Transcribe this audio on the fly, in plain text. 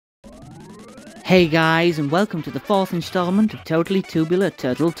Hey guys, and welcome to the 4th installment of Totally Tubular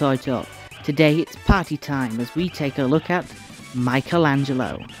Turtle Toy Talk. Today it's party time as we take a look at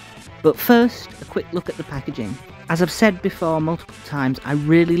Michelangelo. But first, a quick look at the packaging. As I've said before multiple times, I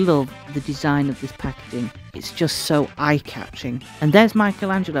really love the design of this packaging. It's just so eye-catching. And there's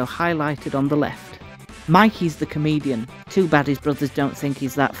Michelangelo highlighted on the left. Mikey's the comedian. Too bad his brothers don't think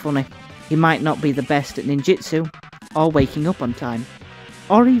he's that funny. He might not be the best at ninjutsu, or waking up on time,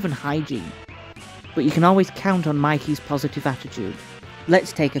 or even hygiene. But you can always count on Mikey's positive attitude.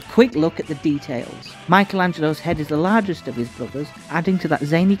 Let's take a quick look at the details. Michelangelo's head is the largest of his brothers, adding to that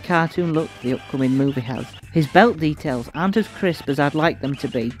zany cartoon look the upcoming movie has. His belt details aren't as crisp as I'd like them to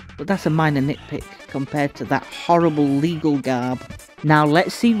be, but that's a minor nitpick compared to that horrible legal garb. Now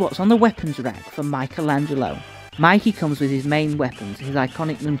let's see what's on the weapons rack for Michelangelo. Mikey comes with his main weapons, his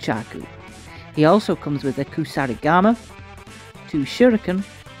iconic nunchaku. He also comes with a kusarigama, 2 shuriken,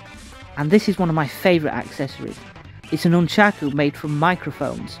 and this is one of my favourite accessories. It's an nunchaku made from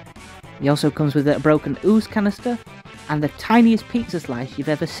microphones. He also comes with a broken ooze canister and the tiniest pizza slice you've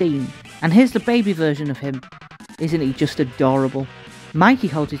ever seen. And here's the baby version of him. Isn't he just adorable? Mikey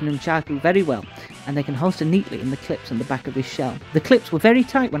holds his nunchaku very well, and they can holster neatly in the clips on the back of his shell. The clips were very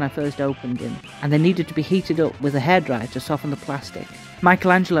tight when I first opened him, and they needed to be heated up with a hairdryer to soften the plastic.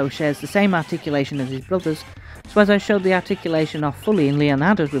 Michelangelo shares the same articulation as his brothers, so as I showed the articulation off fully in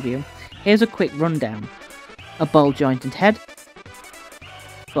Leonardo's review, here's a quick rundown. A ball-jointed head,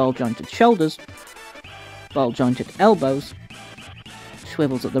 ball-jointed shoulders, ball-jointed elbows,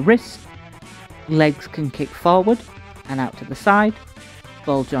 swivels at the wrist, legs can kick forward and out to the side,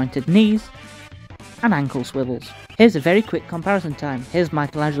 ball-jointed knees, and ankle swivels. Here's a very quick comparison time. Here's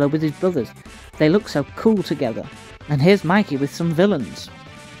Michelangelo with his brothers. They look so cool together. And here's Mikey with some villains.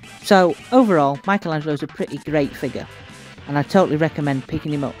 So, overall, Michelangelo's a pretty great figure, and I totally recommend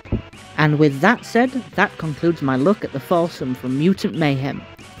picking him up. And with that said, that concludes my look at the foursome from Mutant Mayhem.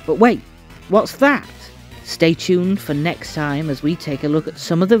 But wait, what's that? Stay tuned for next time as we take a look at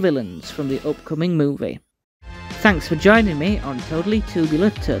some of the villains from the upcoming movie. Thanks for joining me on Totally Tubular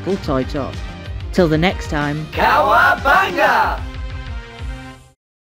Turtle Toy Talk. Till the next time, Cowabunga!